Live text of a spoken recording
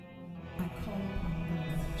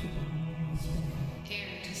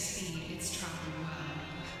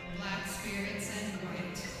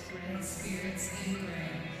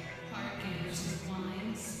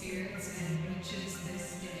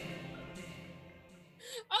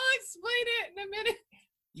minute.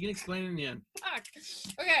 You can explain it in the end. Fuck.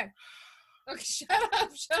 Okay. Okay, shut up.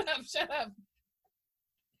 Okay.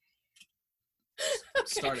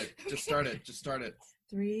 Start it. Just start it.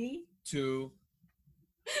 3, 2.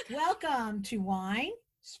 welcome to Wine,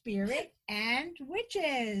 Spirit, and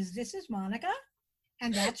Witches. This is Monica,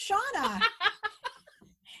 and that's Shauna.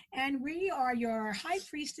 And we are your high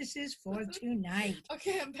priestesses for tonight.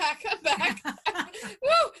 Okay, I'm back.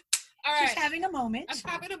 Woo! All right. Just having a moment.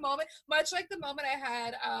 I'm having a moment, much like the moment I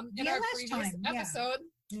had in our previous episode.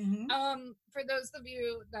 Mm-hmm. For those of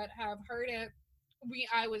you that have heard it,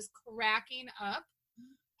 I was cracking up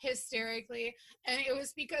hysterically, and it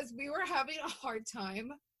was because we were having a hard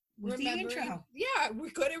time With the intro. Yeah, we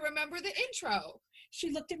couldn't remember the intro.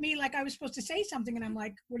 She looked at me like I was supposed to say something, and I'm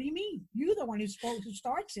like, what do you mean? You're the one who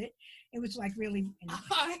starts it. It was like really...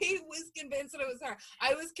 I was convinced that it was her.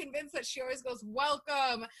 I was convinced that she always goes,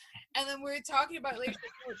 welcome. And then we were talking about it later.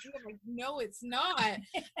 I'm like, no, it's not.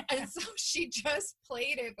 And so she just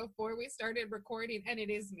played it before we started recording, and it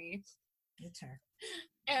is me. It's her.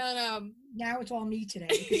 And now it's all me today.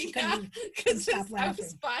 Because I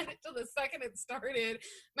was fine until the second it started.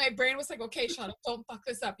 My brain was like, okay, Shauna, don't fuck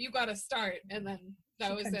this up. You got to start. And then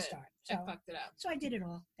that was it. I fucked it up. So I did it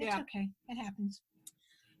all. It's okay. It happens.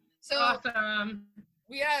 So awesome.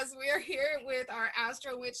 Yes, we are here with our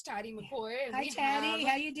Astro Witch, Taddy McCoy. Hi, Taddy.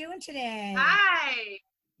 How you doing today? Hi.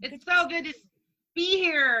 It's so good to be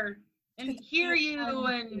here and hear you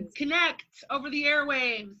and connect over the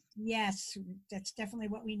airwaves. Yes, that's definitely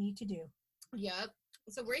what we need to do. Yep.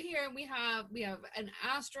 So we're here and we have an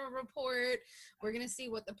astro report. We're going to see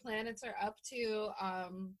what the planets are up to.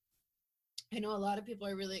 I know a lot of people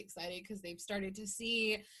are really excited because they've started to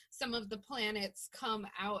see some of the planets come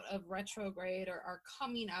out of retrograde or are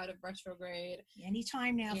coming out of retrograde.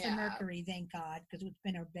 Anytime now for Mercury, thank God, because it's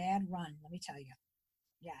been a bad run, let me tell you.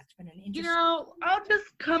 Yeah, it's been an interesting... I'll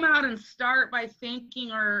just come out and start by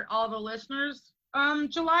thanking all the listeners.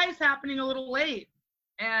 July is happening a little late,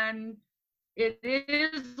 and it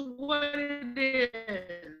is what it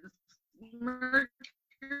is. Mercury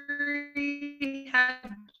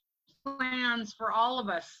had plans for all of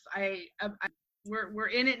us. We're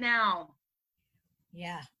in it now.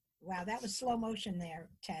 Yeah. Wow, that was slow motion there,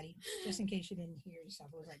 Taddy. Just in case you didn't hear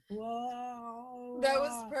yourself, it was like, whoa. That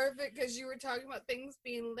was perfect because you were talking about things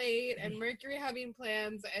being late and Mercury having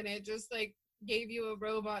plans, and it just like gave you a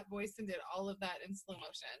robot voice and did all of that in slow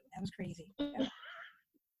motion. That was crazy.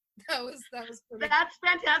 That was pretty. That's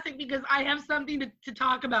fantastic because I have something to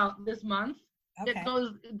talk about this month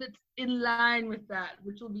that's in line with that,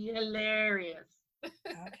 which will be hilarious.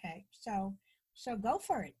 Okay, so go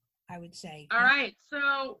for it, I would say. All right,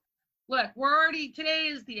 so look, today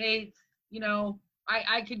is the 8th.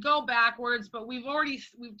 I could go backwards, but we've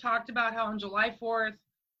talked about how on July 4th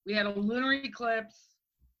we had a lunar eclipse,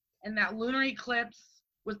 and that lunar eclipse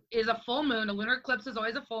is a full moon. A lunar eclipse is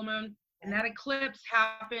always a full moon, and that eclipse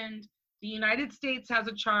happened. The United States has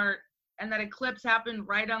a chart, and that eclipse happened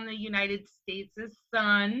right on the United States'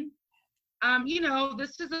 sun.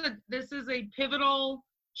 This is a pivotal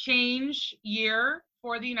change year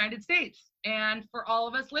for the United States and for all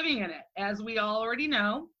of us living in it, as we all already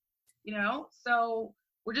know. So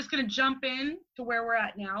we're just going to jump in to where we're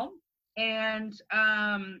at now. And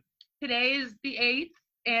today is the 8th,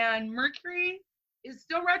 and Mercury is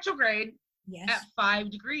still retrograde at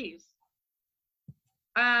 5 degrees.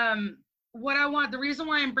 The reason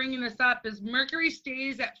why I'm bringing this up is Mercury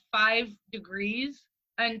stays at 5 degrees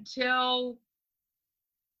until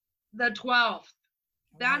the 12th.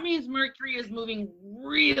 That means Mercury is moving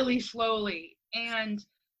really slowly, and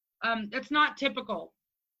it's not typical.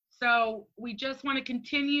 So we just want to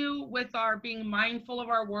continue with our being mindful of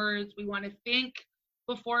our words. We want to think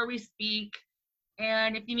before we speak.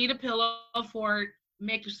 And if you need a pillow fort,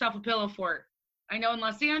 make yourself a pillow fort. I know in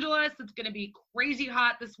Los Angeles, it's going to be crazy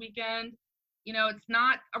hot this weekend. It's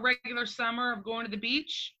not a regular summer of going to the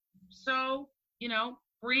beach. So,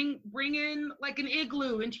 bring in like an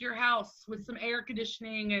igloo into your house with some air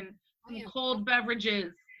conditioning and some cold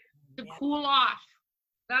beverages to cool off.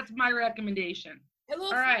 That's my recommendation.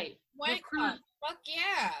 All right. Fuck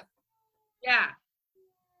yeah. Yeah.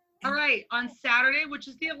 All right. On Saturday, which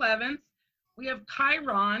is the 11th, we have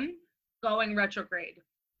Chiron going retrograde.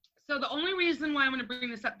 So the only reason why I'm going to bring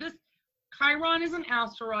this up, this Chiron is an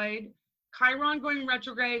asteroid. Chiron going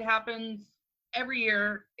retrograde happens every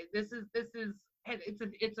year. It's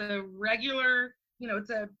a regular,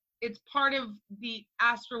 it's part of the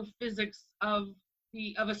astrophysics of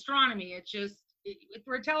astronomy. It's just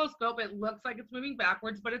through a telescope, it looks like it's moving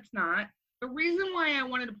backwards, but it's not. The reason why I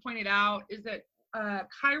wanted to point it out is that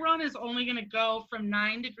Chiron is only going to go from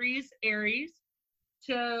 9 degrees Aries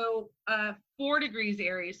to 4 degrees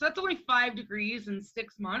Aries. So that's only 5 degrees in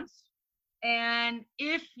 6 months. And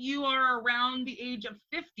if you are around the age of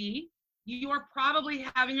 50, you are probably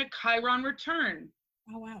having a Chiron return.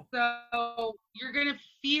 Oh, wow. So you're going to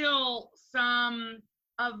feel some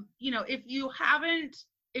of, if you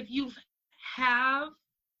have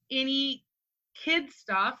any kid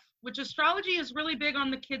stuff, which astrology is really big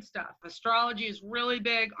on the kid stuff. Astrology is really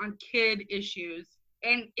big on kid issues.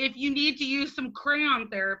 And if you need to use some crayon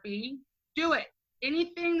therapy, do it.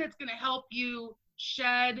 Anything that's going to help you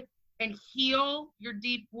shed and heal your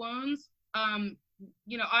deep wounds,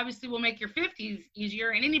 obviously will make your 50s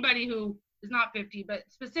easier. And anybody who is not 50, but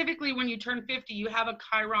specifically when you turn 50, you have a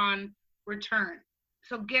Chiron return.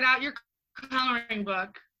 So get out your coloring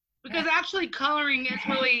book, because actually coloring is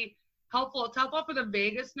really helpful. It's helpful for the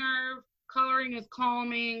vagus nerve. Coloring is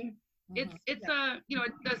calming. This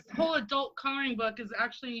whole adult coloring book is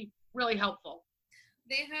actually really helpful.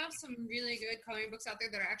 They have some really good coloring books out there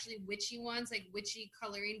that are actually witchy ones, like Witchy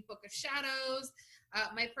Coloring Book of Shadows.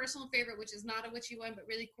 My personal favorite, which is not a witchy one, but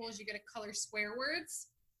really cool, is you get to color swear words.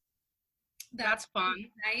 That's fun.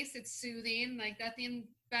 Really nice. It's soothing. Like nothing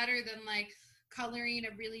better than like coloring a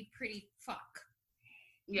really pretty fuck.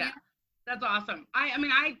 Yeah. That's awesome. I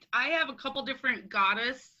have a couple different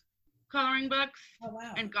goddess coloring books. Oh,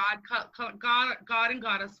 wow. And God and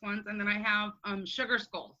goddess ones, and then I have sugar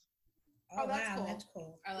skulls. Oh, that's wow, cool. that's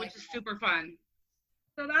cool. Which is super fun.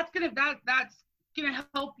 So that's gonna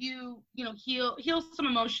help you, heal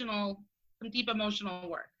some deep emotional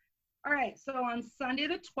work. All right. So on Sunday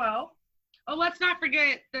the 12th. Oh, let's not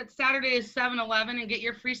forget that Saturday is 7-Eleven and get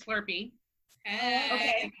your free Slurpee.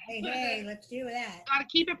 Okay. Hey, let's do that. Got to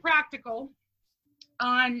keep it practical.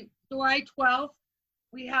 On July 12th,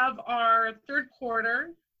 we have our third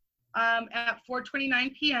quarter at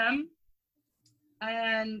 4:29 p.m.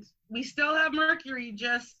 And we still have Mercury,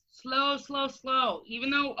 just slow.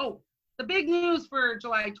 Even though, the big news for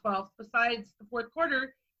July 12th, besides the fourth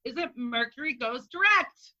quarter, is that Mercury goes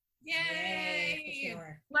direct. Yay! For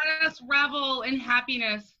sure. Let us revel in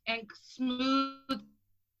happiness and smooth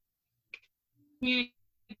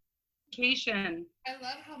communication. I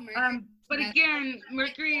love how Mercury. But again,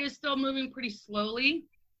 Mercury is still moving pretty slowly.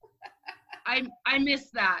 I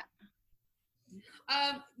miss that.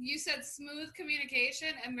 You said smooth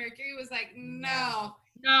communication, and Mercury was like, no.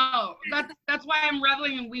 No, that's why I'm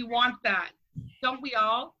reveling, and we want that, don't we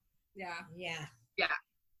all? Yeah. Yeah.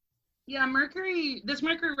 This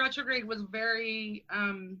Mercury retrograde was very.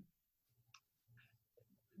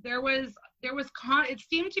 It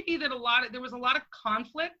seemed to be that there was a lot of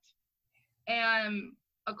conflict, and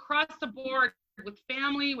across the board with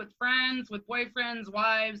family, with friends, with boyfriends,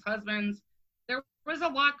 wives, husbands, there was a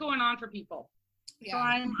lot going on for people. Yeah. So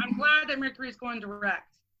I'm glad that Mercury is going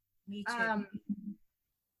direct. Me too.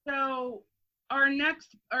 So our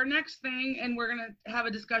next thing, and we're gonna have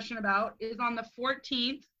a discussion about, is on the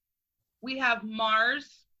 14th. We have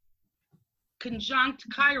Mars conjunct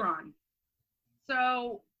Chiron.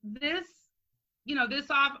 So this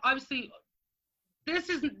obviously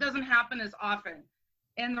doesn't happen as often.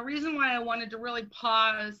 And the reason why I wanted to really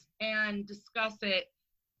pause and discuss it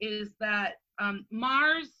is that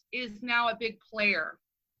Mars is now a big player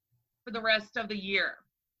for the rest of the year.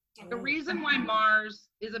 The reason why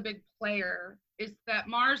Mars is a big player is that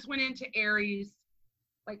Mars went into Aries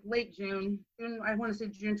like late June, I want to say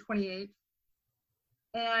June 28th.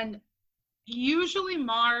 And usually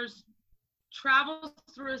Mars travels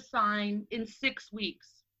through a sign in 6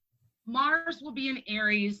 weeks. Mars will be in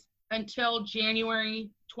Aries until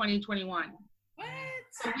January 2021. What?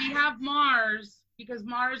 So we have Mars, because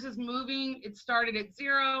Mars is moving. It started at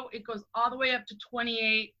 0. It goes all the way up to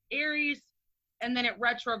 28 Aries, and then it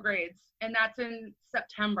retrogrades, and that's in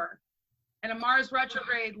September. And a Mars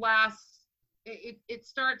retrograde it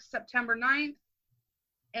starts September 9th,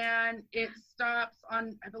 and it stops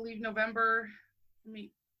on, I believe,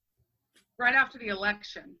 right after the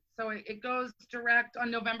election. So it goes direct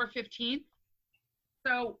on November 15th.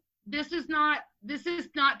 So this is not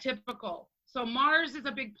typical. So Mars is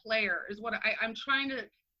a big player, is what I'm trying to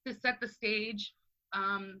set the stage.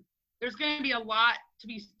 There's going to be a lot to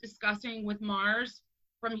be discussing with Mars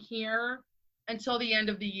from here until the end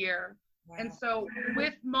of the year. Wow. And so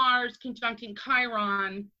with Mars conjuncting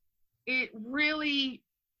Chiron, it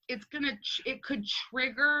could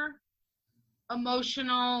trigger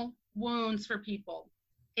emotional wounds for people.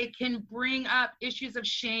 It can bring up issues of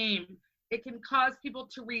shame. It can cause people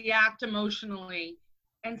to react emotionally.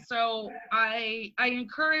 And so I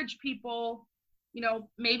encourage people you know,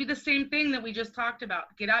 maybe the same thing that we just talked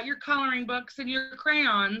about. Get out your coloring books and your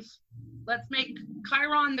crayons. Let's make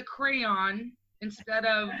Chiron the crayon instead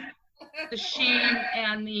of the sheen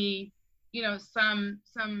and the, you know, some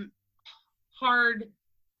hard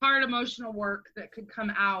emotional work that could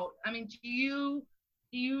come out. I mean, do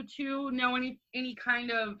you two know any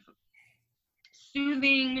kind of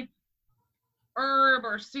soothing herb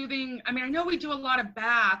or soothing? I mean, I know we do a lot of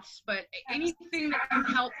baths, but anything that can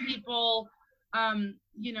help people,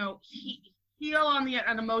 you know, heal on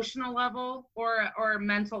an emotional level or a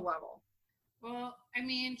mental level. Well, I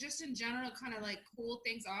mean, just in general, kind of like cool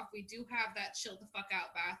things off. We do have that chill the fuck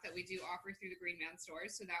out bath that we do offer through the Green Man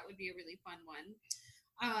stores, so that would be a really fun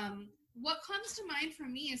one. What comes to mind for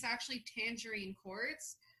me is actually tangerine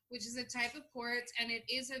quartz, which is a type of quartz, and it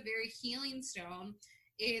is a very healing stone.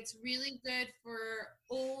 It's really good for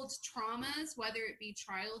old traumas, whether it be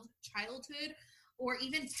childhood or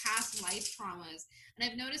even past life traumas. And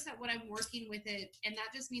I've noticed that when I'm working with it, and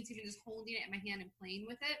that just means even just holding it in my hand and playing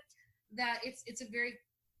with it, that it's a very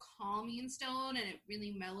calming stone, and it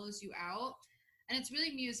really mellows you out. And it's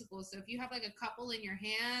really musical. So if you have like a couple in your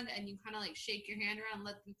hand and you kind of like shake your hand around and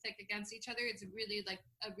let them click against each other, it's really like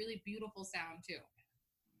a really beautiful sound too.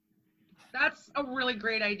 That's a really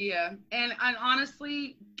great idea. And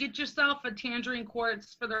honestly, get yourself a tangerine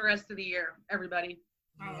quartz for the rest of the year, everybody.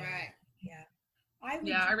 All right. Yeah.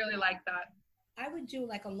 I really like that. I would do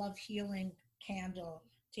like a love healing candle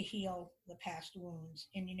to heal the past wounds.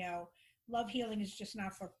 And, you know, love healing is just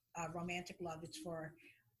not for romantic love. It's for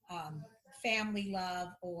family love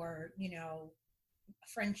or, you know,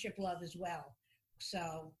 friendship love as well.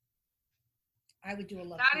 So I would do a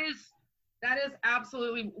love healing. That is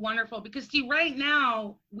absolutely wonderful, because see, right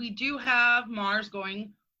now we do have Mars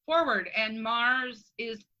going forward, and Mars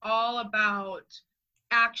is all about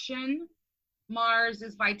action. Mars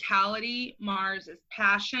is vitality. Mars is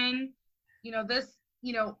passion. You know, this,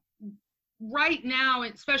 you know, right now,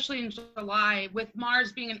 especially in July, with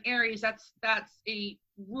Mars being in Aries, that's a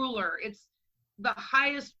ruler. It's the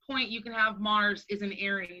highest point you can have. Mars is in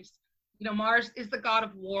Aries. You know, Mars is the god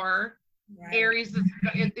of war. Right. Aries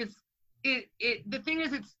is the thing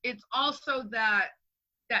is, it's also that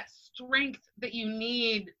strength that you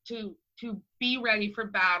need to be ready for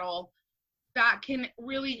battle, that can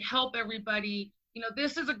really help everybody. You know,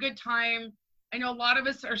 this is a good time. I know a lot of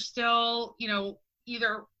us are still, you know,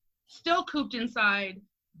 either still cooped inside.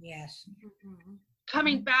 Yes.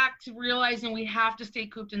 Coming back to realizing we have to stay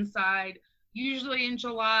cooped inside. Usually in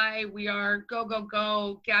July, we are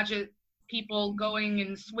go, gadget people, going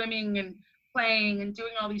and swimming and playing and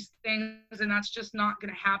doing all these things, and that's just not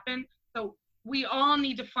going to happen. So we all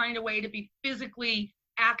need to find a way to be physically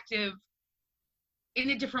active in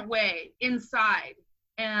a different way, inside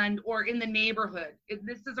and or in the neighborhood.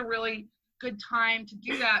 This is a really good time to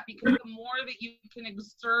do that, because the more that you can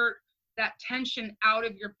exert that tension out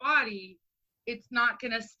of your body, it's not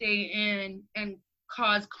going to stay in and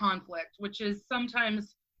cause conflict, which is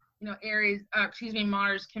sometimes, you know,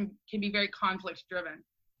 Mars can be very conflict driven.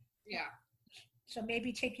 Yeah. So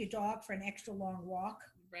maybe take your dog for an extra long walk.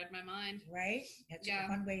 Read my mind. Right? That's a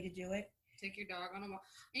fun way to do it. Take your dog on a walk.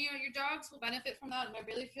 And, you know, your dogs will benefit from that. And I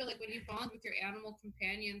really feel like when you bond with your animal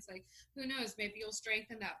companions, like, who knows, maybe you'll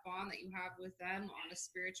strengthen that bond that you have with them on a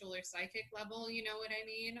spiritual or psychic level. You know what I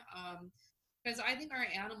mean? Because I think our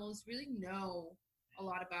animals really know a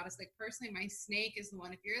lot about us. Like, personally, my snake is the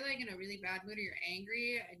one. If you're like in a really bad mood or you're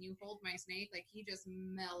angry and you hold my snake, like, he just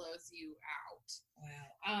mellows you out.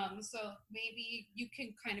 Wow. So maybe you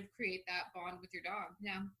can kind of create that bond with your dog.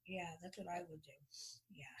 Yeah. Yeah, that's what I would do.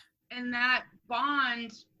 Yeah. And that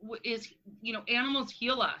bond is, you know, animals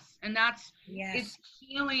heal us, and that's it's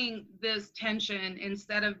healing this tension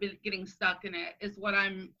instead of getting stuck in it, is what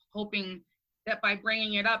I'm hoping, that by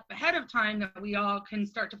bringing it up ahead of time, that we all can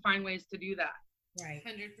start to find ways to do that. Right.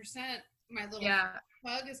 100%. My little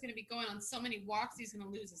pug is going to be going on so many walks, he's going to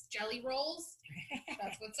lose his jelly rolls.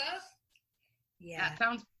 That's what's up. Yeah. That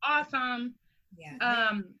sounds awesome.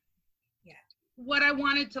 Yeah. What I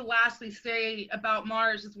wanted to lastly say about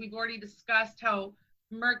Mars is, we've already discussed how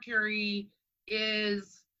Mercury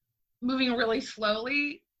is moving really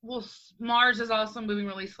slowly. Well, Mars is also moving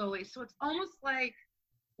really slowly. So it's almost like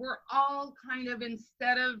we're all kind of,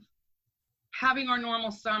 instead of having our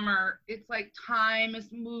normal summer, it's like time is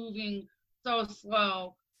moving so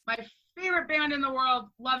slow. My favorite band in the world,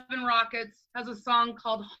 Love and Rockets, has a song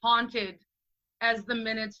called Haunted as the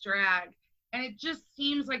minutes drag. And it just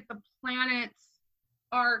seems like the planets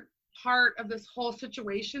are part of this whole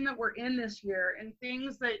situation that we're in this year, and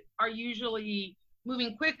things that are usually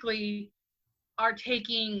moving quickly are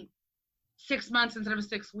taking 6 months instead of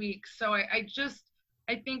 6 weeks. So I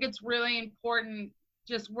think it's really important.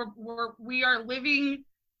 Just we are living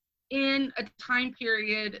in a time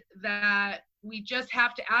period that we just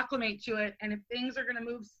have to acclimate to it. And if things are going to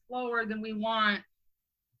move slower than we want,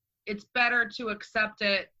 it's better to accept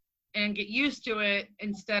it and get used to it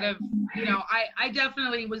instead of, I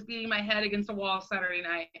definitely was beating my head against a wall Saturday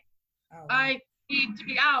night. Oh, wow. I need to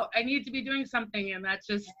be out. I need to be doing something. And that's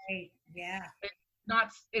just, Right. Yeah.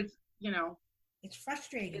 it's It's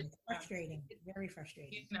frustrating. It's frustrating. Very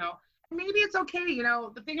frustrating. Maybe it's okay.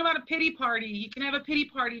 The thing about a pity party, you can have a pity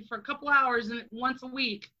party for a couple hours and once a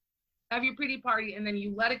week, have your pity party, and then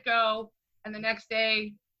you let it go. And the next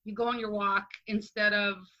day you go on your walk instead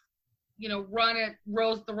of, run at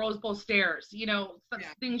the Rose Bowl stairs,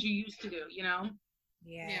 things you used to do,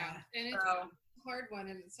 Yeah. And it's a hard one,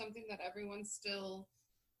 and it's something that everyone's still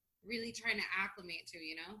really trying to acclimate to,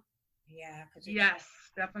 Yeah. Yes,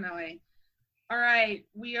 definitely. All right,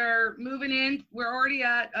 we are moving in. We're already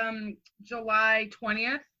at July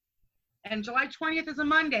 20th, and July 20th is a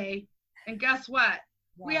Monday. And guess what?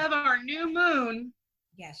 Wow. We have our new moon.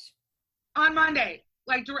 Yes. On Monday.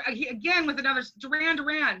 Like, again, with another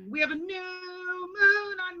Duran. We have a new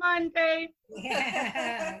moon on Monday.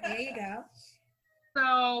 Yeah, there you go.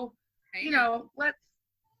 So,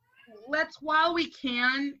 let's while we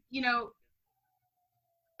can,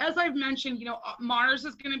 as I've mentioned, Mars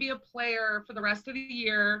is going to be a player for the rest of the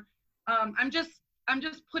year. I'm just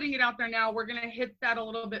putting it out there now. We're going to hit that a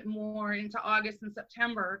little bit more into August and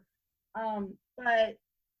September. But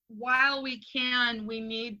while we can, we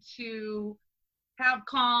need to have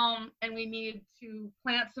calm, and we need to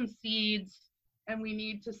plant some seeds, and we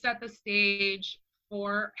need to set the stage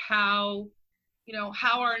for how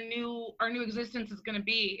our new existence is going to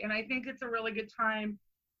be. And I think it's a really good time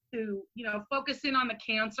to, focus in on the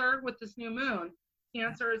Cancer with this new moon.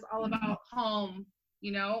 Cancer is all about home,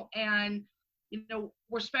 and,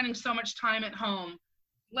 we're spending so much time at home.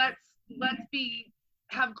 Let's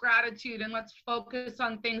have gratitude, and let's focus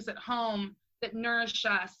on things at home that nourish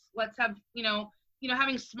us. Let's have,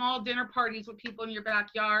 having small dinner parties with people in your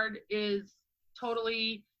backyard is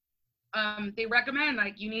totally, they recommend,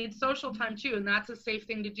 like, you need social time too, and that's a safe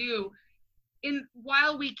thing to do.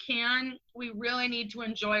 While we can, we really need to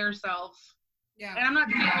enjoy ourselves. Yeah. And I'm not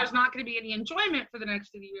saying there's not going to be any enjoyment for the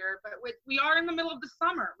next of the year, but we are in the middle of the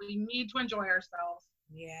summer. We need to enjoy ourselves.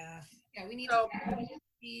 Yeah. Yeah, we need to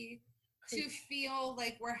feel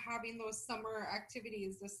like we're having those summer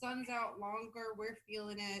activities. The sun's out longer, we're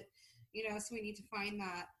feeling it, so we need to find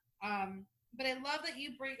that. But I love that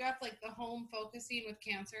you bring up like the home focusing with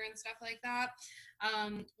Cancer and stuff like that.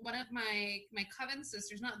 One of my coven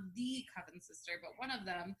sisters, not the coven sister, but one of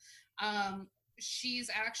them, she's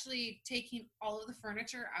actually taking all of the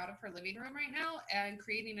furniture out of her living room right now and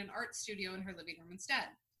creating an art studio in her living room instead.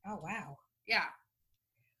 Oh, wow. Yeah.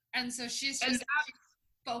 And so she's just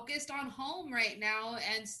focused on home right now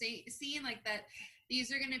and seeing like that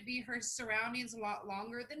these are going to be her surroundings a lot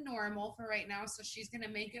longer than normal for right now. So she's going to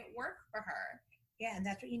make it work for her. Yeah. And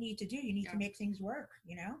that's what you need to do. You need to make things work,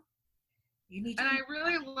 you need to. And I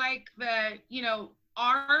really like that,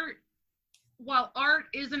 while art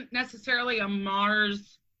isn't necessarily a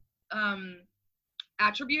Mars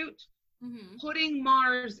attribute, putting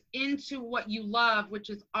Mars into what you love, which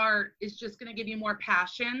is art, is just going to give you more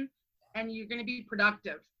passion, and you're going to be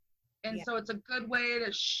productive. And so it's a good way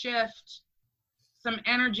to shift some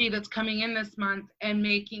energy that's coming in this month and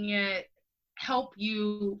making it help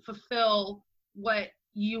you fulfill what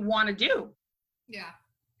you want to do. Yeah.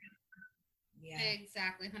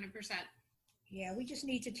 Exactly. 100%. Yeah. We just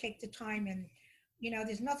need to take the time, and,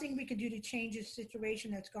 there's nothing we can do to change the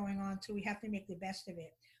situation that's going on. So we have to make the best of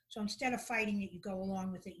it. So instead of fighting it, you go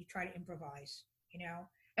along with it. You try to improvise,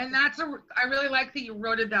 And I really like that you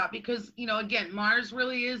wrote it that, because, again, Mars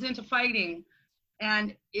really is into fighting,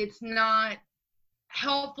 and it's not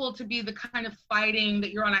helpful to be the kind of fighting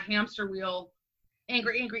that you're on a hamster wheel,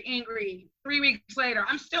 angry. 3 weeks later,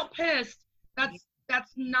 I'm still pissed.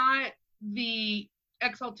 That's not the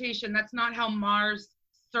exaltation. That's not how Mars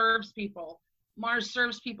serves people. Mars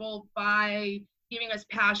serves people by giving us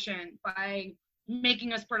passion, by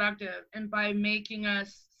making us productive, and by making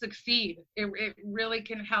us succeed. It really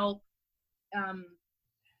can help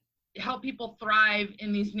people thrive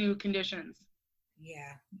in these new conditions.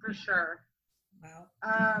 Yeah, for sure. Well,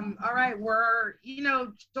 all right,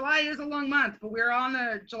 July is a long month, but we're on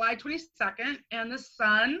the July 22nd, and the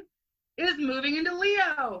sun is moving into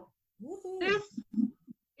Leo. Woohoo. This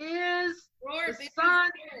is Roar, the bitches,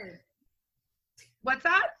 sun. roar. What's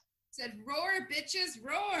that? Said roar, bitches,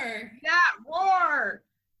 roar. Yeah, roar.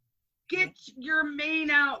 Get your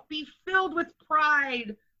mane out. Be filled with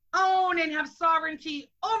pride. Own and have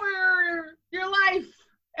sovereignty over your life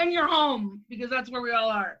and your home, because that's where we all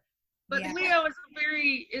are. But Yeah. Leo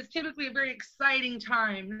is typically a very exciting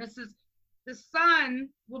time. The sun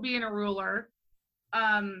will be in a ruler.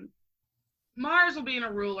 Mars will be in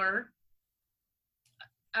a ruler.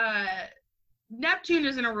 Neptune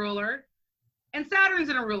is in a ruler, and Saturn's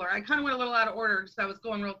in a ruler. I kind of went a little out of order because I was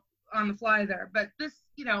going real on the fly there. But this,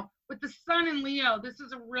 with the sun in Leo, this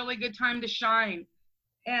is a really good time to shine.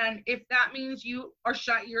 And if that means you're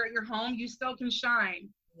at your home, you still can shine.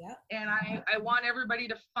 Yep. And I want everybody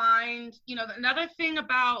to find, another thing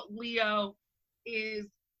about Leo is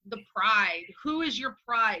the pride. Who is your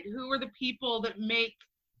pride? Who are the people that make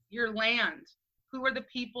your land? Who are the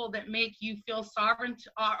people that make you feel sovereign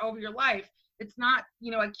over your life? It's not,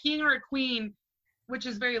 a king or a queen, which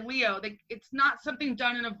is very Leo. It's not something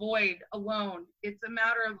done in a void alone. It's a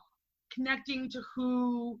matter of connecting to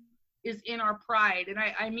who is in our pride. And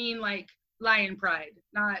I mean like lion pride,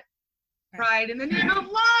 not pride in the name of love,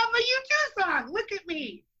 a U2 song. Look at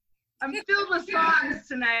me. I'm filled with songs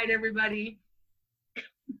tonight, everybody.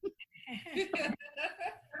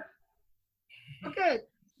 Okay,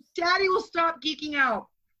 Daddy will stop geeking out.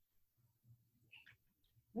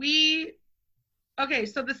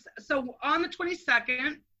 So on the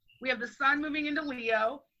 22nd, we have the sun moving into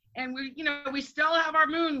Leo, and we still have our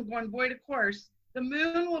moon going void of course. The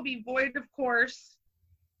moon will be void of course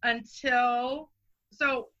from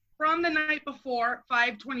the night before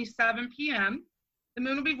 5:27 p.m. The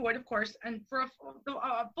moon will be void of course, and for a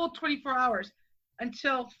full 24 hours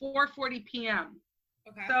until 4:40 p.m.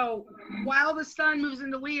 Okay. So while the sun moves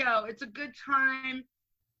into Leo, it's a good time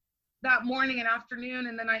that morning and afternoon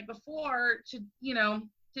and the night before you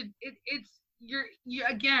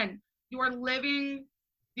are living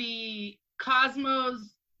the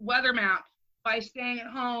cosmos weather map by staying at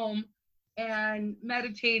home and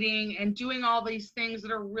meditating and doing all these things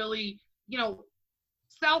that are really,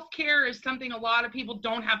 self-care is something a lot of people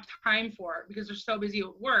don't have time for because they're so busy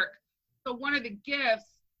with work. So one of the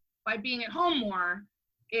gifts by being at home more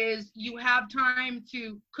is you have time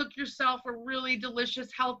to cook yourself a really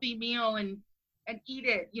delicious, healthy meal and eat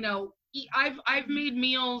it. I've made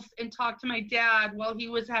meals and talked to my dad while he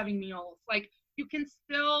was having meals. Like, you can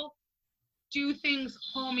still do things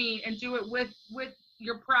homey and do it with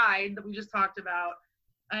your pride that we just talked about.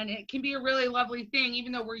 And it can be a really lovely thing,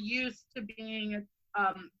 even though we're used to being,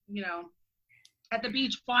 at the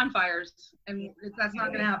beach bonfires, and that's not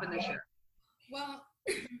going to happen this year. Well,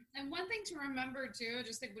 and one thing to remember too,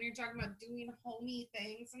 just like when you're talking about doing homey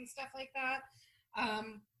things and stuff like that,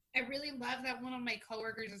 I really love that one of my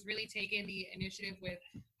coworkers has really taken the initiative with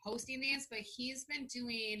hosting these, but he's been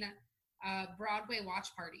doing Broadway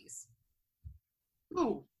watch parties.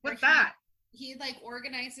 Ooh, what's that? He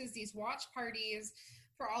organizes these watch parties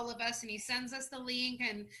for all of us, and he sends us the link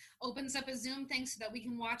and opens up a Zoom thing so that we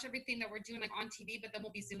can watch everything that we're doing on TV, but then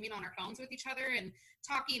we'll be Zooming on our phones with each other and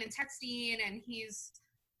talking and texting. And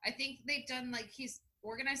I think they've done he's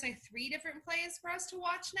organized 3 different plays for us to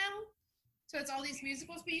watch now. So it's all these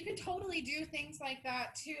musicals, but you can totally do things like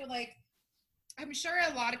that too. I'm sure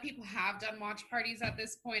a lot of people have done watch parties at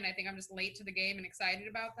this point. I think I'm just late to the game and excited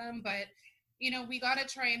about them, but we got to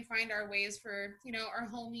try and find our ways for, our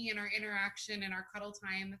homey and our interaction and our cuddle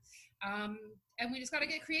time. And we just got to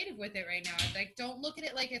get creative with it right now. Don't look at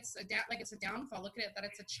it like it's a downfall. Look at it that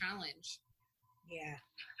it's a challenge. Yeah.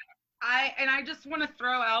 I just want to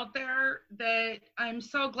throw out there that I'm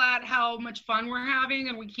so glad how much fun we're having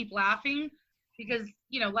and we keep laughing because,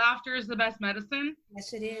 laughter is the best medicine.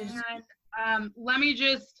 Yes, it is. And let me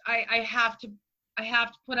just, I have to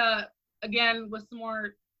put again with some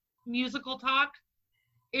more musical talk.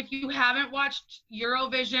 If you haven't watched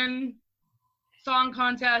Eurovision Song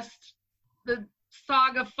Contest, the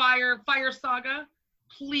Fire Saga,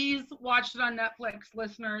 please watch it on Netflix,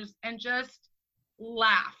 listeners, and just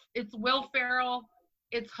laugh. It's Will Ferrell.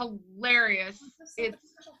 It's hilarious.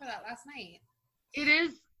 It's special for that last night. It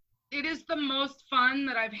is the most fun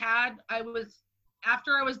that I've had.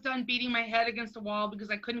 After I was done beating my head against a wall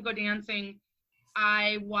because I couldn't go dancing,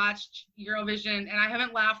 I watched Eurovision and I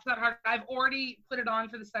haven't laughed that hard. I've already put it on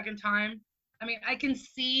for the second time. I mean, I can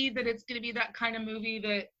see that it's going to be that kind of movie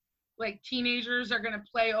that teenagers are going to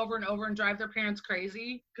play over and over and drive their parents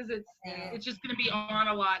crazy because it's just going to be on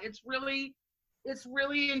a lot. It's really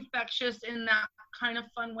infectious in that kind of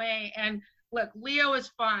fun way. And look, Leo is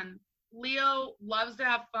fun. Leo loves to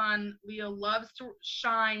have fun. Leo loves to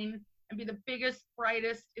shine and be the biggest,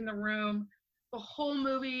 brightest in the room. The whole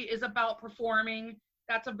movie is about performing.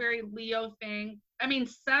 That's a very Leo thing. I mean,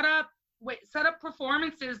 set up set up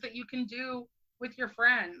performances that you can do with your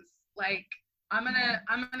friends. Like, I'm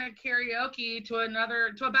gonna karaoke to a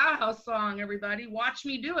Bauhaus song, everybody. Watch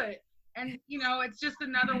me do it. And it's just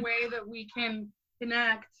another way that we can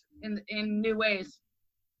connect in new ways.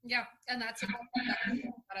 Yeah, and that's what I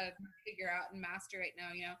gotta figure out and master right now.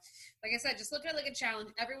 Like I said, just look at it like a challenge.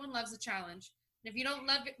 Everyone loves a challenge. And if you don't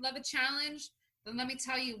love a challenge, then let me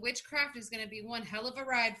tell you, witchcraft is going to be one hell of a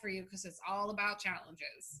ride for you, because it's all about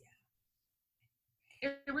challenges.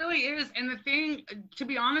 It really is. And the thing, to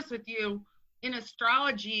be honest with you, in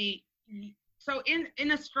astrology, so in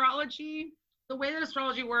astrology, the way that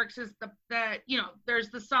astrology works is that there's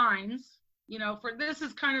the signs. For this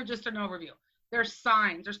is kind of just an overview. There's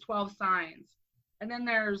signs. There's 12 signs, and then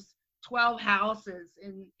there's 12 houses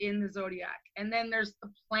in the zodiac, and then there's the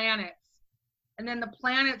planets. And then the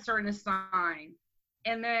planets are in a sign.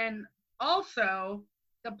 And then also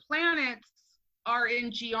the planets are in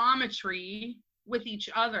geometry with each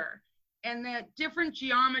other. And that different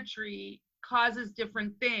geometry causes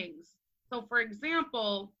different things. So for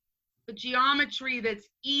example, the geometry that's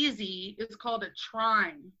easy is called a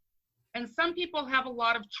trine. And some people have a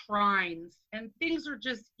lot of trines and things are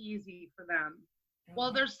just easy for them.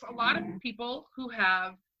 Well, there's a lot of people who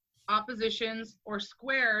have oppositions or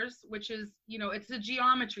squares, which is, it's a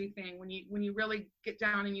geometry thing when you really get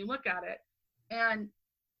down and you look at it. And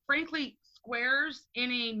frankly, squares in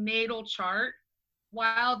a natal chart,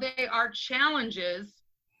 while they are challenges,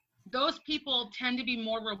 those people tend to be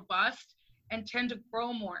more robust and tend to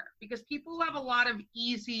grow more, because people who have a lot of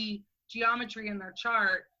easy geometry in their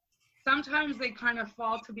chart, sometimes they kind of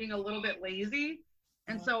fall to being a little bit lazy.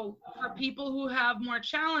 And so for people who have more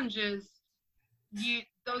challenges,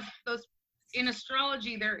 those in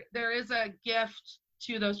astrology, there is a gift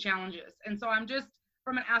to those challenges. And so I'm just,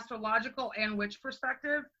 from an astrological and witch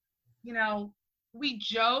perspective, we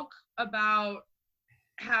joke about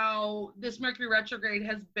how this Mercury retrograde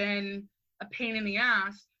has been a pain in the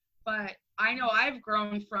ass, but I know I've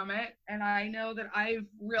grown from it, and I know that I've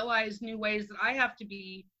realized new ways that I have to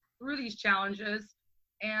be through these challenges,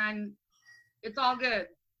 and it's all good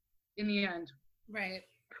in the end. Right.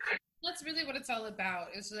 That's really what it's all about.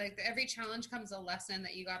 It's like every challenge comes a lesson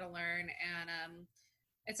that you got to learn. And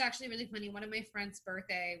it's actually really funny. One of my friend's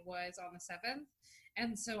birthday was on the 7th.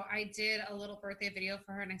 And so I did a little birthday video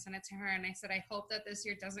for her and I sent it to her. And I said, I hope that this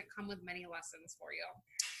year doesn't come with many lessons for you.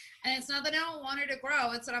 And it's not that I don't want her to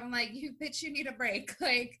grow. It's that I'm like, you bitch, you need a break.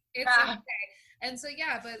 Like, it's okay. And so,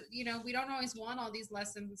 yeah, but, we don't always want all these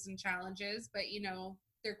lessons and challenges, but,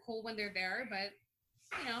 they're cool when they're there. But,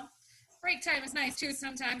 break time is nice too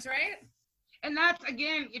sometimes, right? And that's,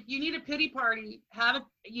 again, if you need a pity party, have a,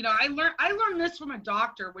 I learned this from a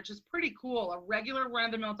doctor, which is pretty cool, a regular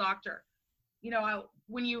run-of-the-mill doctor. I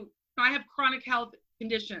have chronic health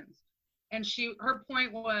conditions, and her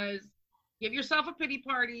point was, give yourself a pity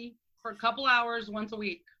party for a couple hours once a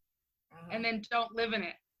week, and then don't live in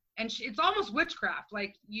it. And it's almost witchcraft.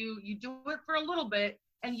 Like you do it for a little bit,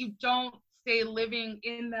 and you don't stay living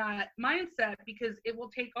in that mindset, because it will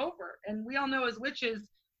take over. And we all know as witches,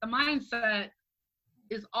 the mindset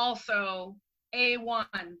is also A1.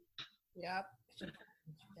 Yep.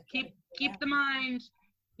 Keep the mind,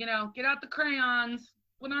 get out the crayons,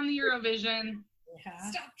 put on the Eurovision. Yeah.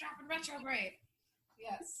 Stop, dropping retrograde.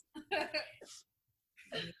 Yes.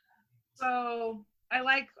 So I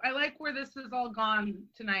like where this has all gone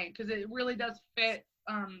tonight, because it really does fit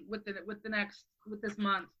with this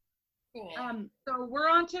month. Cool. So we're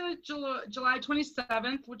on to July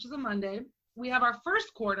 27th, which is a Monday. We have our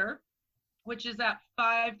first quarter, which is at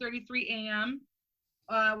 5:33 a.m.,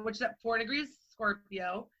 which is at 4 degrees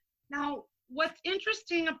Scorpio. Now, what's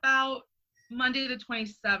interesting about Monday the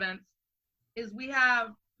 27th is we have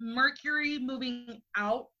Mercury moving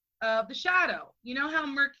out of the shadow. You know how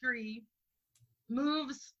Mercury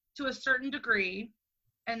moves to a certain degree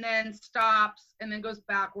and then stops and then goes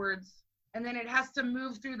backwards, and then it has to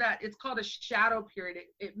move through that. It's called a shadow period.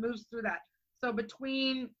 It moves through that. So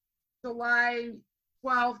between July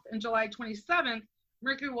 12th and July 27th,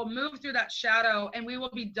 Mercury will move through that shadow and we will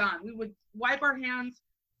be done. We would wipe our hands.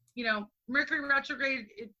 Mercury retrograde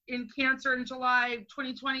in Cancer in July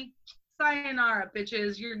 2020, sayonara,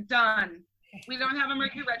 bitches, you're done. We don't have a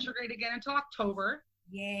Mercury retrograde again until October.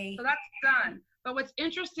 Yay. So that's done. But what's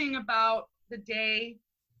interesting about the day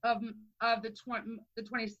of the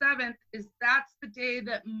 27th is that's the day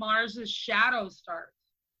that Mars's shadow starts.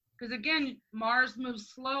 Because again, Mars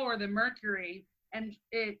moves slower than Mercury, and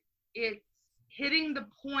it's hitting the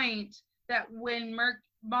point that when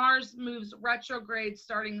Mars moves retrograde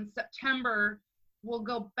starting in September, we'll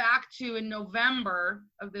go back to in November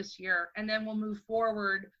of this year, and then we'll move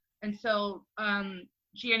forward until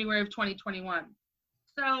January of 2021.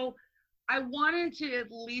 So I wanted to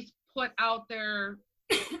at least put out there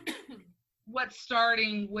what's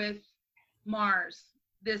starting with Mars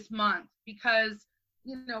this month, because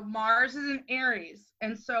Mars is in Aries,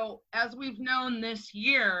 and so as we've known this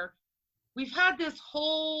year, we've had this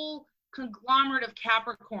whole conglomerate of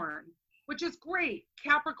Capricorn, which is great.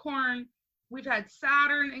 Capricorn, we've had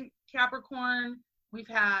Saturn in Capricorn, we've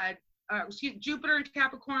had Jupiter in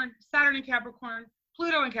Capricorn, Saturn in Capricorn,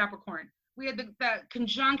 Pluto in Capricorn. We had the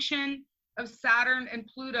conjunction of Saturn and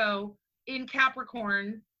Pluto in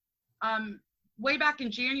Capricorn way back in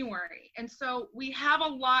January. And so we have a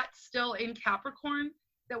lot still in Capricorn,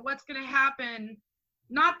 that what's going to happen,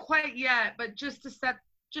 not quite yet, but just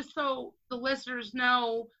so the listeners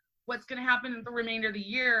know what's going to happen in the remainder of the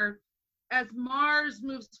year, as Mars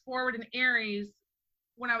moves forward in Aries,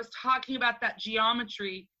 when I was talking about that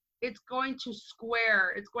geometry, it's going to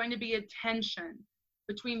square, it's going to be a tension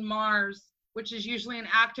between Mars, which is usually an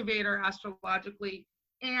activator astrologically,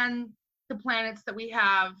 and the planets that we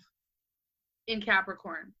have in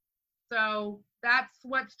Capricorn. So that's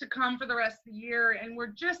what's to come for the rest of the year, and we're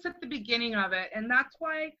just at the beginning of it. And that's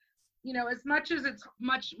why, as much as it's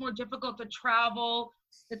much more difficult to travel,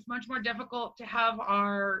 it's much more difficult to have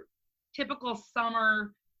our typical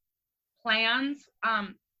summer plans.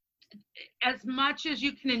 As much as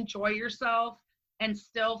you can enjoy yourself and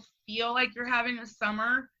still feel like you're having a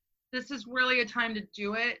summer, this is really a time to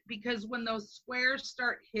do it, because when those squares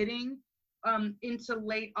start hitting into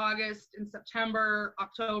late August and September,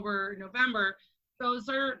 October, November, those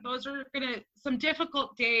are gonna some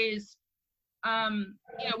difficult days.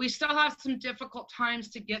 We still have some difficult times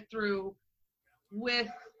to get through with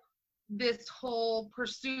this whole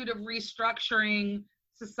pursuit of restructuring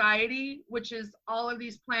society, which is all of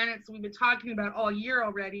these planets we've been talking about all year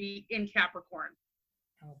already in Capricorn.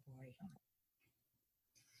 Oh boy.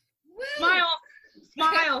 Woo!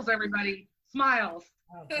 Smiles, everybody. Smiles.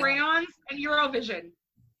 Oh, Crayons and Eurovision.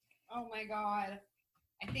 Oh my God.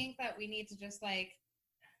 I think that we need to just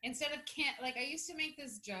instead of I used to make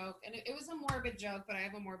this joke, and it was a morbid joke, but I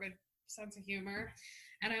have a morbid sense of humor.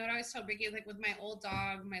 And I would always tell Ricky, with my old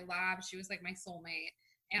dog, my lab, she was like my soulmate.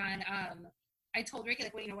 And I told Ricky,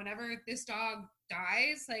 whenever this dog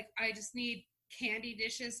dies, I just need candy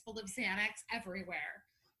dishes full of Xanax everywhere.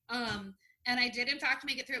 And I did, in fact,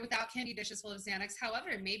 make it through it without candy dishes full of Xanax.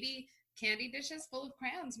 However, maybe candy dishes full of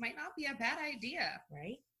crayons might not be a bad idea.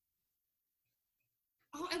 Right?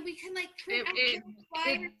 Oh, and we can print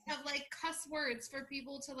flyers of cuss words for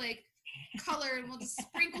people to color, and we'll just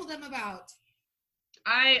sprinkle them about.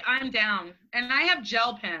 I'm down. And I have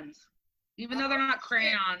gel pens. Even though they're not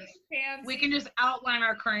crayons, we can just outline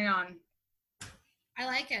our crayon. I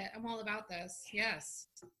like it. I'm all about this. Yes.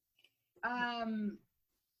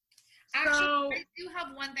 Actually, I do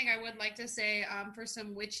have one thing I would like to say for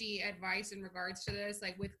some witchy advice in regards to this,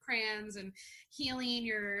 with crayons and healing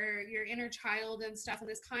your inner child and stuff. And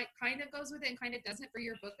this kind of goes with it and kind of doesn't for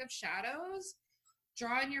your Book of Shadows.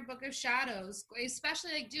 Draw in your Book of Shadows,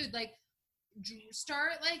 especially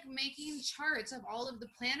start making charts of all of the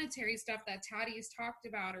planetary stuff that Tattie's talked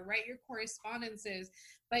about, or write your correspondences,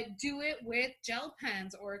 but do it with gel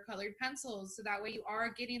pens or colored pencils, so that way you are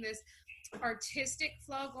getting this artistic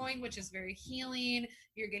flow going, which is very healing.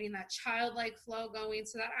 You're getting that childlike flow going,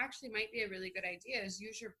 so that actually might be a really good idea, is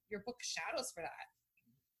use your Book of Shadows for that.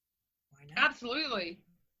 Why not? Absolutely.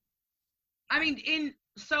 I mean, in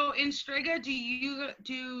Strega, do you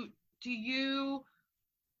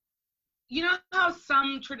know how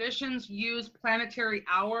some traditions use planetary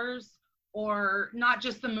hours, or not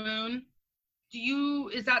just the moon?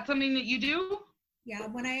 Is that something that you do? Yeah,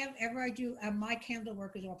 I do, my candle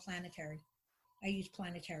work is all planetary. I use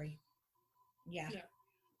planetary. Yeah.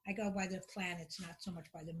 I go by the planets, not so much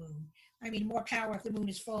by the moon. I mean, more power if the moon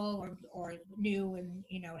is full or new and,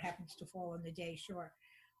 it happens to fall on the day, sure.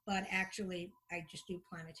 But actually, I just do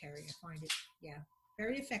planetary. I find it,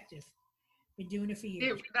 very effective. Been doing it for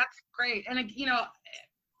years. That's great. And,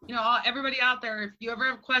 everybody out there, if you ever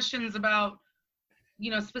have questions about,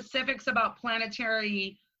 specifics about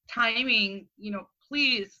planetary timing,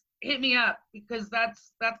 please hit me up, because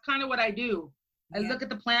that's kind of what I do. I look at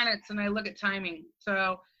the planets and I look at timing.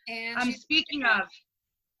 So I'm speaking of,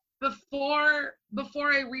 before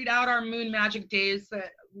I read out our moon magic days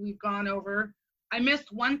that we've gone over, I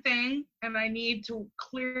missed one thing, and I need to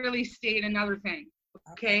clearly state another thing.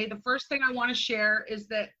 Okay, the first thing I want to share is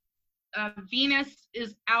that Venus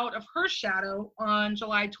is out of her shadow on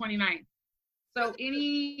July 29th. So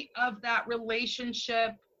any of that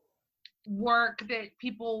relationship work that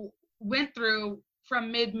people went through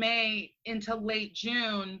from mid-May into late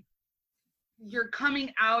June you're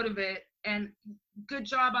coming out of it, and good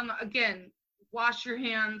job on again, wash your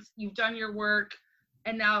hands, you've done your work,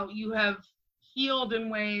 and now you have healed in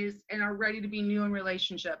ways and are ready to be new in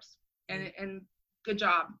relationships, and good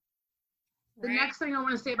job. The next thing I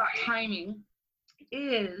want to say about timing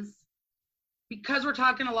is, because we're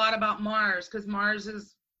talking a lot about Mars, because Mars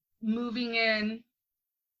is moving in.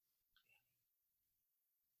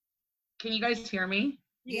 Can you guys hear me?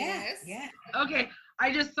 Yes. Yeah. Okay,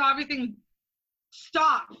 I just saw everything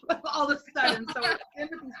stop all of a sudden. So it's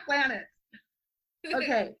into these planets.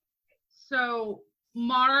 Okay, so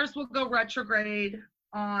Mars will go retrograde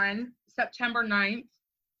on September 9th.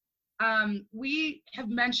 We have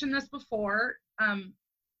mentioned this before,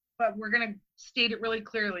 but we're going to state it really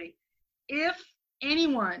clearly. If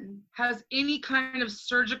anyone has any kind of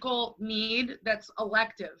surgical need that's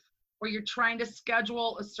elective, or you're trying to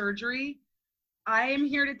schedule a surgery, I am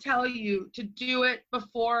here to tell you to do it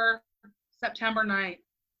before September 9th.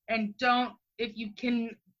 And don't, if you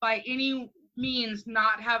can by any means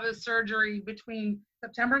not have a surgery between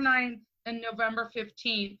September 9th and November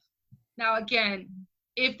 15th. Now again,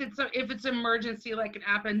 if it's emergency like an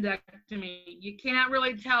appendectomy, you can't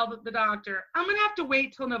really tell the doctor, I'm gonna have to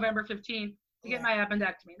wait till November 15th to get my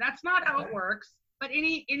appendectomy. That's not how it works. But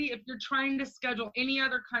if you're trying to schedule any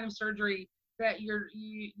other kind of surgery that you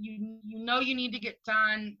know you need to get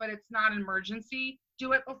done, but it's not an emergency,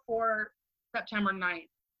 do it before September 9th.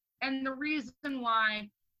 And the reason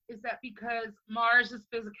why is that because Mars is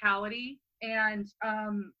physicality, and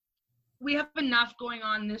we have enough going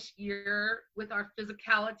on this year with our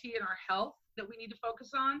physicality and our health that we need to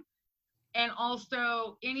focus on. And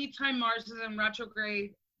also, anytime Mars is in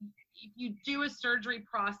retrograde, if you do a surgery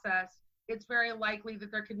process, it's very likely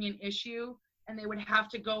that there could be an issue, and they would have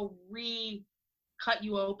to go cut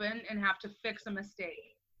you open and have to fix a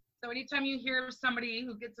mistake. So anytime you hear of somebody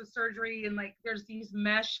who gets a surgery and like there's these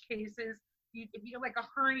mesh cases, if you have like a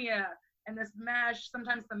hernia and this mesh,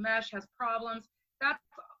 sometimes the mesh has problems, that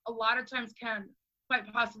a lot of times can quite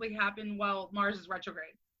possibly happen while Mars is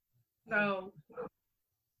retrograde. So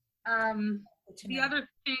the other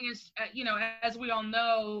thing is, as we all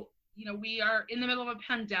know, we are in the middle of a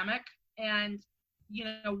pandemic, and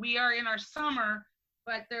we are in our summer,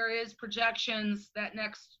 but there is projections that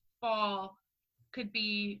next fall could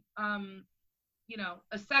be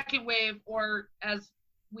a second wave, or as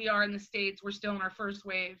we are in the States, we're still in our first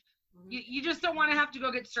wave. You just don't want to have to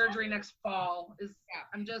go get surgery next fall.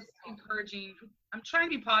 I'm just encouraging. I'm trying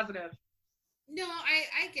to be positive. No,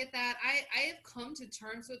 I get that. I have come to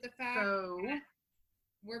terms with the fact that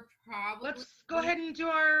we're probably. Let's go ahead and do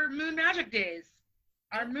our moon magic days.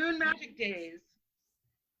 Our moon magic days.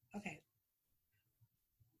 Okay.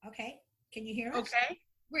 Can you hear us? Okay.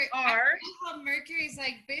 I love how Mercury's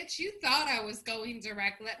like, bitch, you thought I was going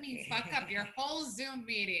direct. Let me fuck up your whole Zoom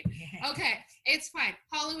meeting. Okay, it's fine.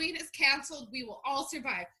 Halloween is canceled. We will all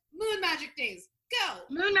survive. Moon magic days. Go.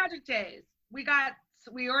 Moon magic days.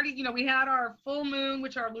 We already, we had our full moon,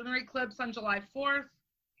 which are our lunar eclipse on July 4th,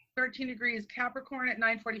 13 degrees Capricorn at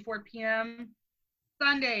 9:44 p.m.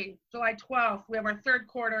 Sunday, July 12th, we have our third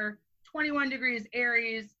quarter, 21 degrees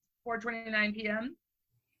Aries, 4:29 p.m.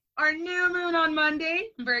 Our new moon on Monday,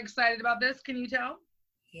 I'm very excited about this, can you tell?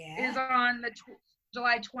 Yeah. Is on the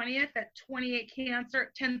July 20th at 28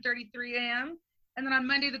 Cancer, 10:33 a.m. And then on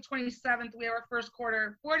Monday the 27th, we have our first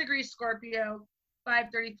quarter, 4 degrees Scorpio,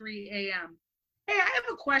 5:33 a.m. Hey, I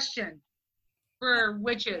have a question for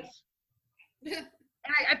witches. And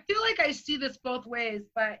I feel like I see this both ways,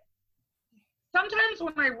 but sometimes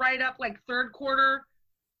when I write up like third quarter,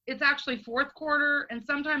 it's actually fourth quarter, and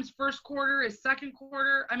sometimes first quarter is second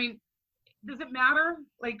quarter. I mean, does it matter?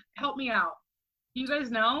 Like, help me out. Do you guys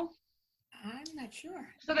know? I'm not sure.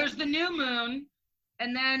 So there's the new moon,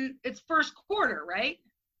 and then it's first quarter, right?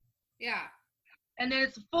 Yeah. And then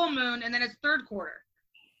it's full moon, and then it's third quarter.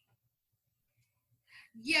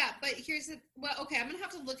 Yeah, but okay, I'm gonna